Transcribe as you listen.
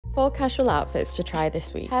4 casual outfits to try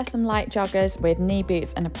this week. Pair some light joggers with knee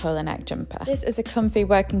boots and a polo neck jumper. This is a comfy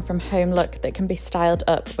working from home look that can be styled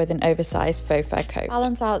up with an oversized faux fur coat.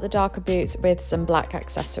 Balance out the darker boots with some black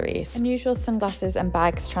accessories. Unusual sunglasses and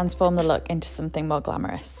bags transform the look into something more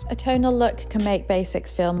glamorous. A tonal look can make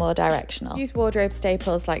basics feel more directional. Use wardrobe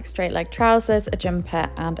staples like straight leg trousers, a jumper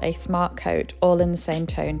and a smart coat all in the same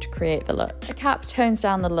tone to create the look. A cap tones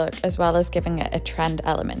down the look as well as giving it a trend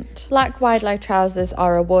element. Black wide leg trousers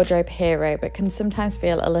are a wardrobe hero but can sometimes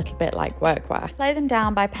feel a little bit like workwear. Play them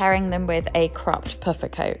down by pairing them with a cropped puffer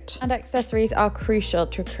coat. And accessories are crucial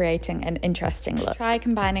to creating an interesting look. Try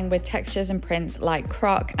combining with textures and prints like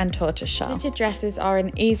croc and tortoiseshell. Fitted dresses are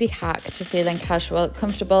an easy hack to feeling casual,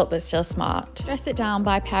 comfortable but still smart. Dress it down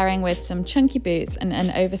by pairing with some chunky boots and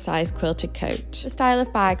an oversized quilted coat. The style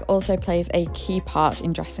of bag also plays a key part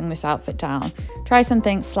in dressing this outfit down. Try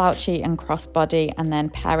something slouchy and crossbody and then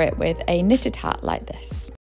pair it with a knitted hat like this.